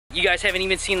You guys haven't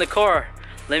even seen the car.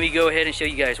 Let me go ahead and show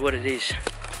you guys what it is.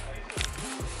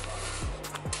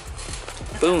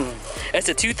 Boom. That's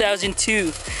a 2002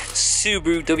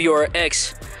 Subaru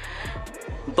WRX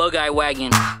bug-eye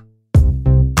wagon.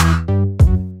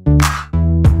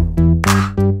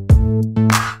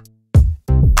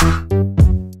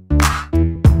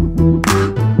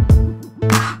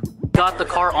 Got the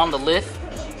car on the lift.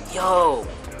 Yo,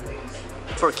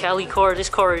 for a Cali car, this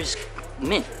car is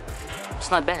mint. It's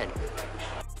not bad.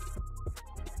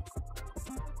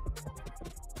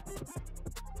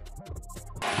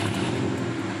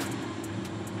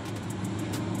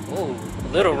 Oh, a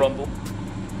little rumble.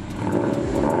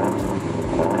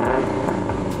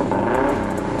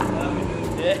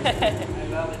 Yeah,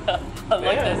 I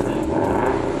like that thing.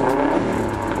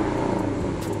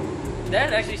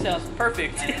 That actually sounds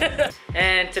perfect.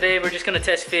 And today we're just gonna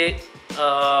test fit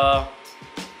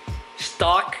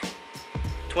stock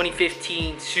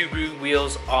 2015 Subaru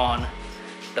wheels on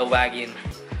the wagon.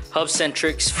 Hub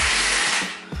Centrics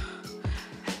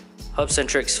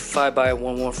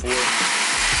 5x114.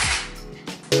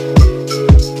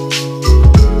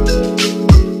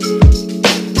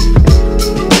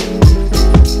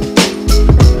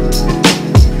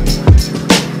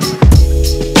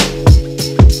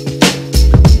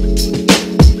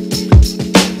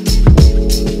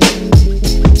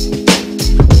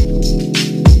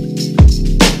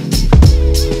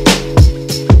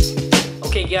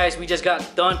 Okay guys, we just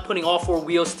got done putting all 4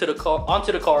 wheels to the car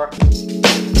onto the car.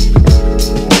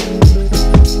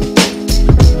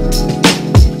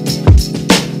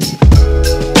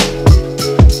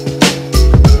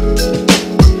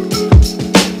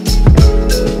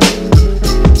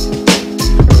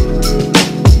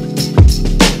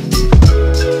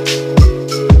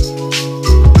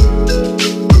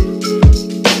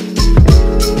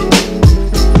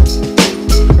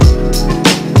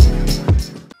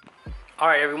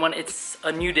 Alright everyone, it's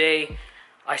a new day.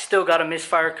 I still got a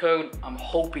misfire code. I'm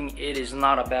hoping it is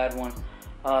not a bad one.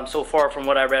 So far from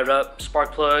what I read up,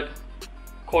 spark plug,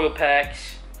 coil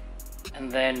packs,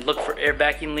 and then look for air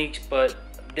vacuum leaks, but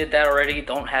did that already,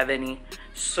 don't have any.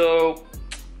 So,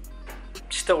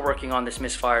 still working on this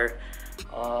misfire.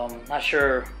 Not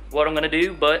sure what I'm gonna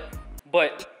do, but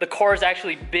the car's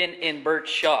actually been in Bert's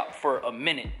shop for a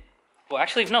minute. Well,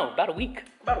 actually, no, about a week.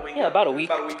 About a week. Yeah, about a week.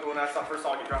 About a week when I first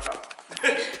saw you drop out.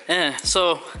 Yeah,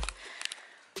 so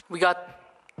we got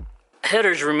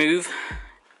headers removed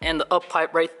and the up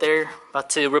pipe right there, about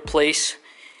to replace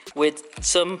with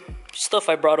some stuff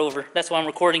I brought over. That's why I'm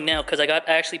recording now, because I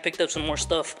actually picked up some more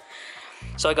stuff.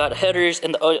 So I got headers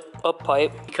and the up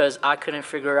pipe because I couldn't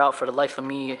figure out for the life of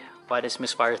me why this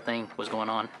misfire thing was going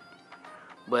on.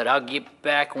 But I'll get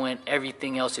back when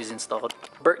everything else is installed.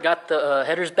 Bert got the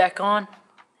headers back on.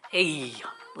 Hey,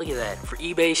 look at that. For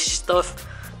eBay stuff,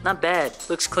 not bad.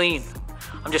 Looks clean.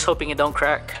 I'm just hoping it don't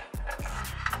crack.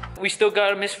 We still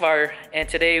got a misfire, and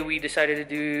today we decided to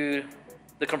do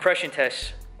the compression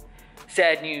test.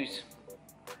 Sad news,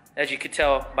 as you could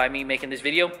tell by me making this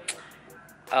video.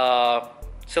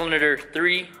 Cylinder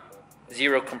 3,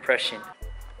 0 compression.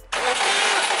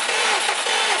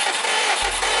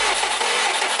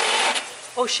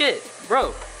 Oh shit,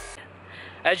 bro.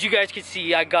 As you guys can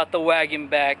see, I got the wagon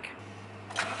back.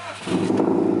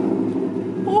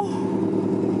 Ooh.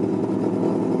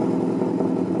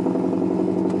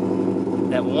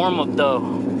 That warm up though.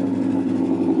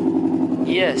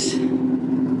 Yes.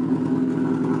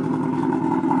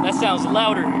 That sounds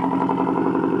louder.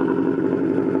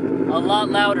 A lot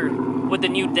louder with the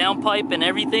new downpipe and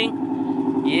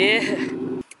everything. Yeah.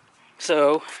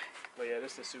 So. But yeah,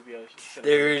 this is the Subaru.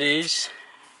 There it is.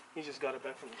 He just got it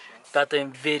back from the shop. Got the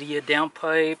NVIDIA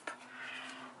downpipe.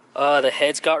 The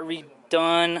heads got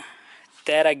redone.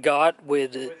 That I got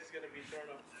with the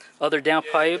other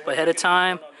downpipe ahead of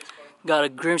time. Got a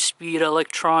Grimspeed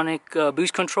electronic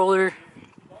boost controller.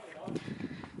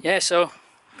 Yeah, so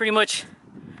pretty much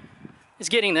it's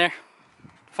getting there.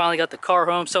 Finally got the car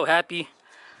home, so happy.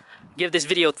 Give this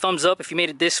video a thumbs up if you made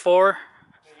it this far,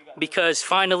 because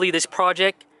finally this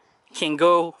project can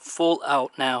go full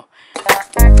out now.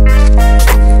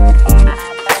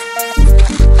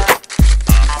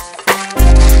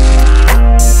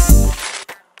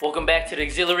 Welcome back to the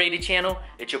Xillerated channel.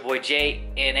 It's your boy Jay,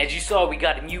 and as you saw, we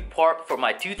got a new part for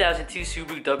my 2002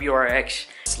 Subaru WRX.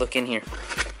 Let's look in here.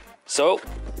 So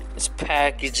it's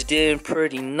packaged in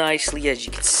pretty nicely, as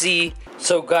you can see.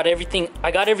 So got everything. I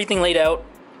got everything laid out.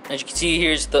 As you can see,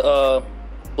 here's the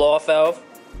blow-off valve.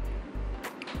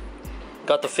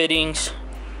 Got the fittings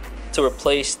to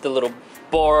replace the little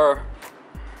bar.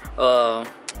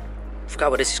 Forgot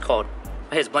what this is called.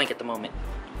 My head's blank at the moment.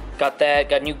 got that.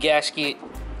 Got new gasket,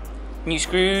 new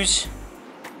screws,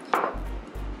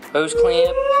 hose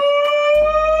clamp.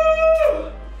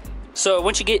 So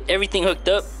once you get everything hooked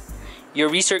up, your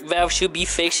recirc valve should be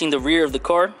facing the rear of the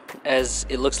car, as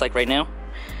it looks like right now.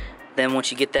 Then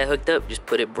once you get that hooked up, just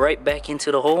put it right back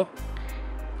into the hole,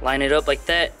 line it up like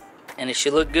that, and it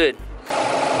should look good.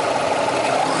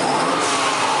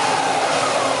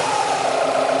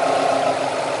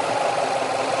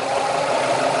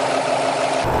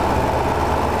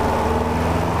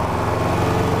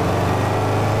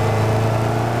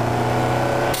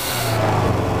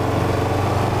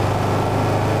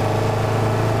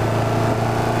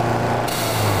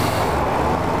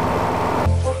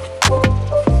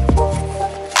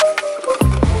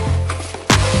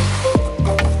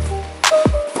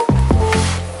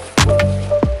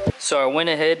 So I went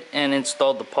ahead and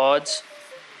installed the pods,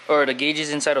 or the gauges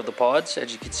inside of the pods,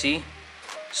 as you can see.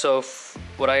 So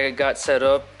what I got set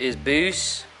up is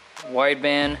boost,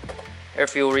 wideband, air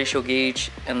fuel ratio gauge,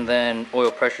 and then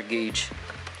oil pressure gauge.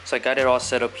 So I got it all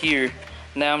set up here.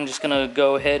 Now I'm just gonna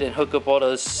go ahead and hook up all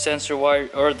the sensor wire,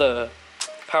 or the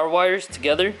power wires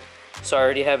together. So I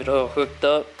already have it all hooked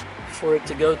up for it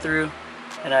to go through,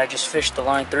 and I just fished the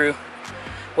line through.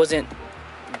 Wasn't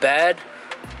bad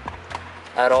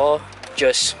at all,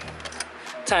 just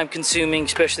time consuming,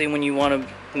 especially when you want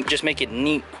to just make it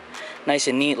neat, nice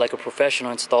and neat, like a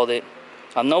professional installed it.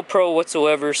 I'm no pro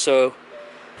whatsoever, so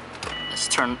let's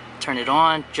turn it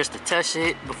on just to test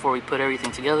it before we put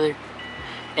everything together.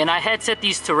 And I had set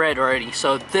these to red already,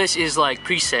 so this is like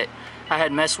preset. I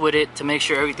had messed with it to make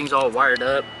sure everything's all wired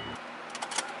up.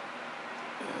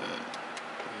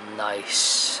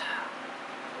 Nice.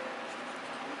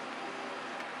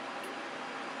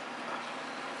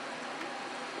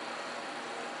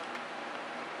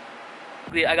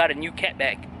 I got a new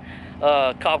catback,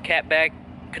 Cobb catback,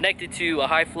 connected to a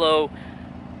high flow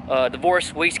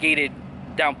divorce waste-gated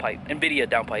downpipe, NVIDIA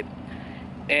downpipe.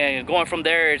 And going from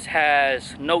there, it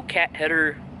has no cat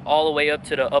header all the way up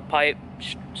to the up pipe.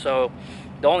 So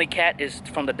the only cat is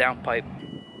from the downpipe.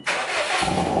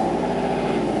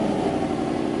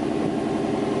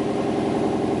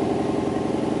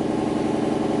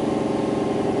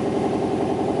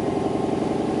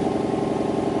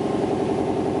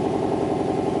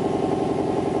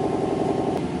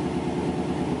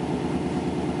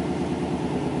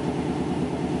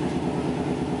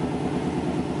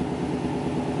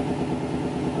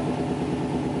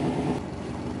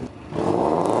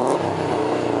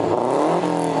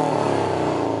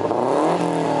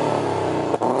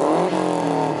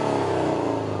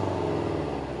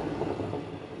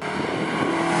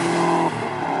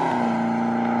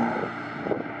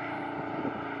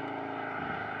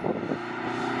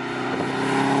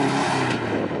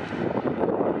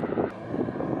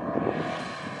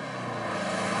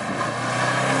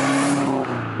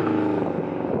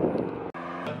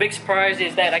 Big surprise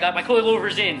is that I got my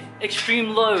coilovers in extreme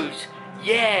lows.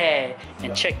 Yeah!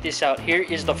 And check this out. Here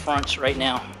is the fronts right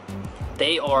now.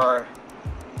 They are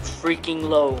freaking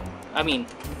low. I mean,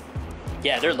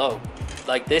 yeah, they're low.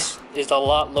 Like, this is a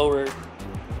lot lower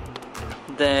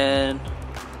than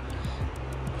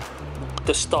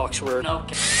the stocks were.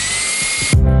 Okay.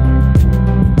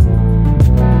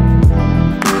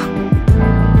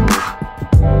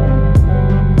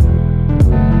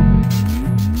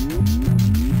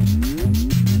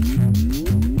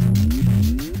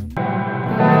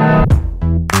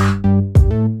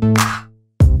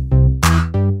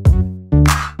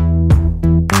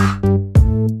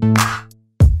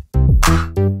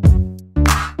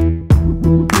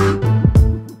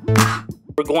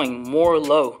 We're going more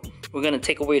low. We're gonna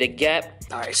take away the gap.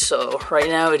 All right, so right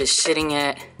now it is sitting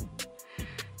at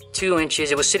 2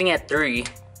 inches. It was sitting at 3.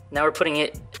 Now we're putting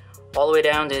it all the way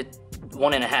down to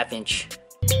 1.5 inch.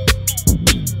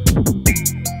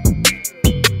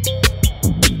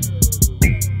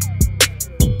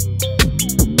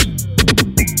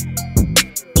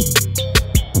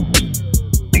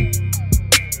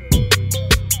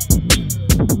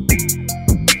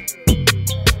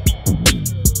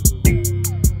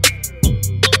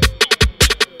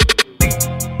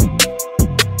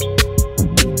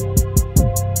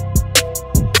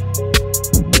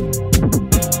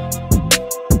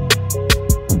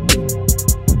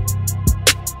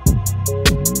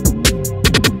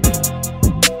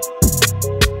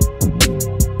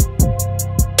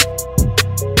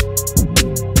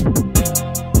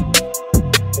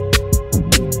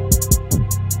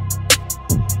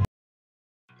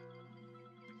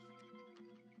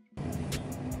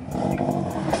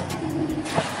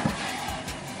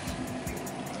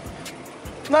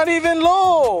 Not even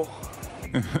low.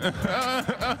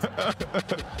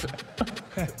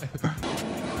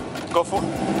 Go for it.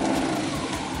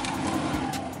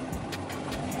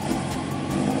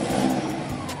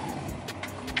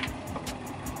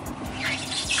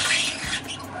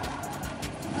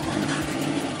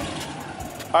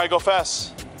 All right, go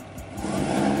fast.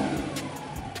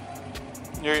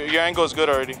 Your angle is good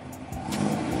already.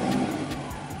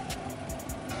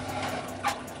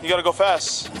 You gotta go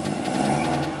fast.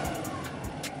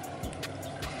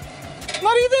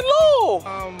 Not even low.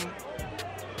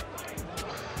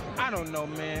 I don't know,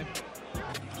 man.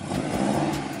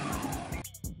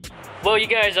 Well, you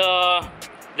guys,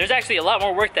 there's actually a lot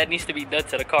more work that needs to be done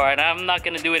to the car, and I'm not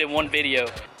gonna do it in one video.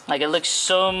 Like, it looks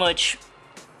so much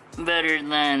better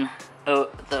than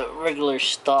the regular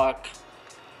stock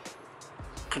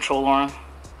control arm.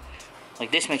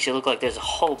 Like, this makes it look like there's a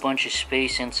whole bunch of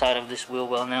space inside of this wheel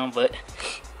well now, but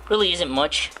really isn't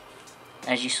much,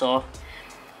 as you saw.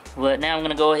 But now I'm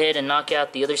gonna go ahead and knock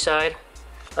out the other side.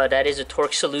 That is a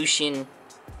Torque Solution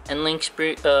N-link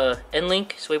sway bar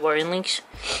N-links.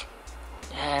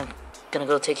 And I'm gonna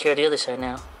go take care of the other side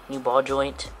now. New ball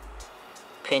joint,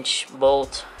 pinch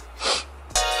bolt.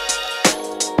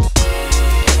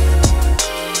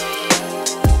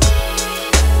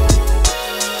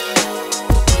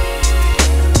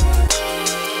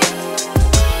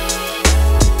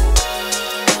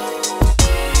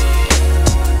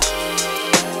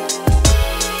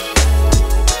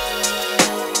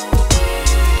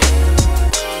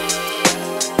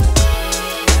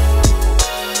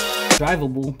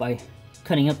 Drivable by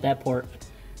cutting up that part.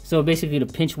 So basically the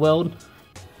pinch weld,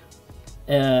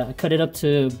 I cut it up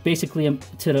to basically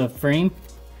to the frame,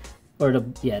 or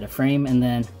the frame, and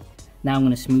then now I'm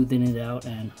gonna smoothen it out,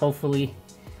 and hopefully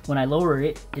when I lower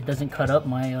it, it doesn't cut up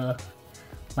my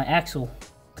my axle,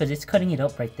 because it's cutting it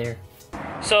up right there.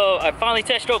 So I finally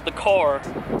test drove the car,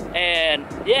 and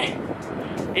yeah,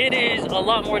 it is a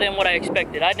lot more than what I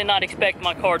expected. I did not expect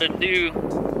my car to do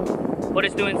what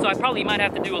it's doing, so I probably might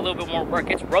have to do a little bit more work.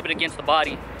 It's rubbing against the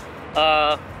body.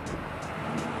 Might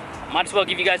as well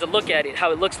give you guys a look at it,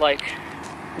 how it looks like.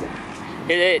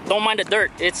 Don't mind the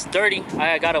dirt, it's dirty.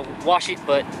 I gotta wash it,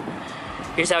 but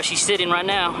here's how she's sitting right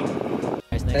now.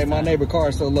 Hey, my neighbor car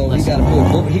is so low, he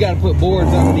gotta put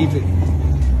boards underneath it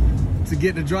to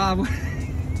get the driveway.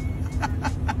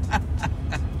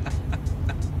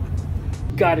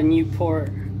 Got a new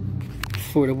part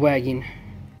for the wagon.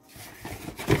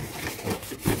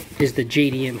 Is the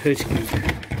JDM hood scoop.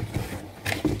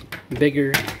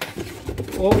 Bigger.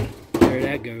 Oh, there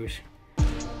that goes.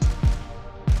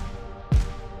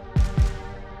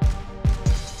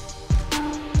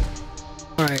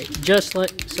 Alright, just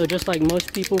like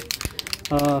most people,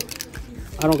 I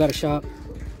don't got a shop.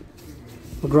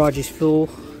 My garage is full,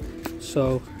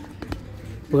 so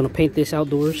we're gonna paint this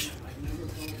outdoors.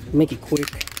 Make it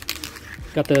quick.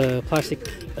 Got the plastic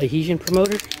adhesion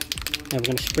promoter. And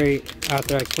we're gonna spray it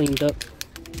after I cleaned up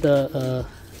the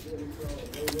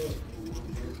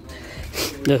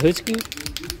hood scoop.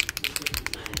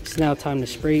 It's now time to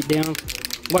spray it down,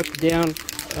 wipe it down,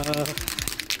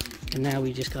 and now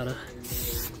we just gotta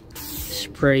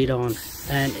spray it on.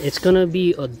 And it's gonna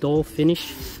be a dull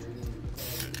finish.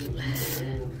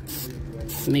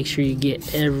 Make sure you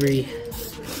get every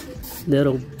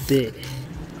little bit.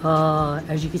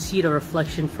 As you can see, the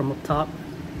reflection from up top,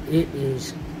 it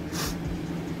is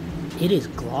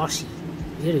glossy.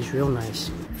 It is real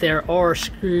nice. There are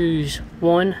screws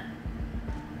 1,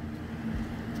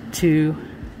 2,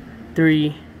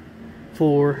 3,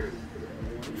 4,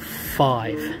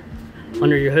 5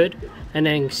 under your hood, and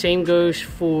then same goes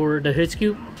for the hood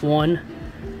scoop. 1,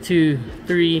 2,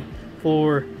 3,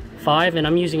 4, 5, and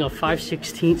I'm using a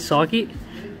 5/16 socket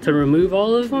to remove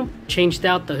all of them. Changed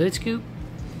out the hood scoop,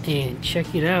 and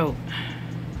check it out.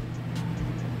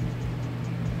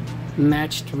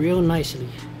 Matched real nicely.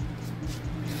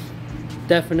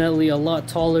 Definitely a lot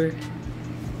taller.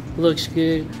 Looks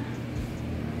good.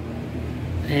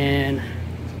 And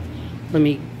let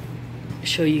me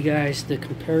show you guys the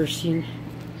comparison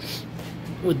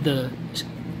with the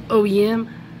OEM.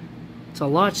 It's a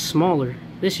lot smaller.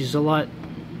 This is a lot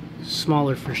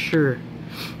smaller for sure,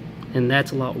 and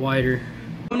that's a lot wider.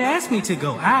 Don't ask me to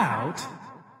go out,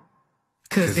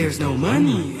 cause there's no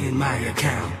money in my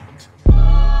account.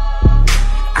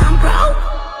 I'm broke,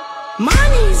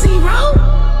 money zero,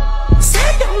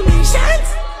 send donations,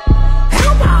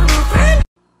 help out a friend.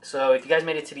 So if you guys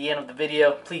made it to the end of the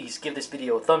video, please give this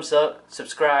video a thumbs up,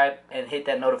 subscribe, and hit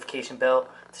that notification bell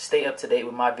to stay up to date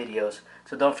with my videos.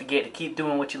 So don't forget to keep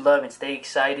doing what you love and stay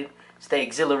excited, stay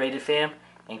exhilarated, fam,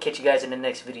 and catch you guys in the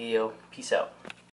next video. Peace out.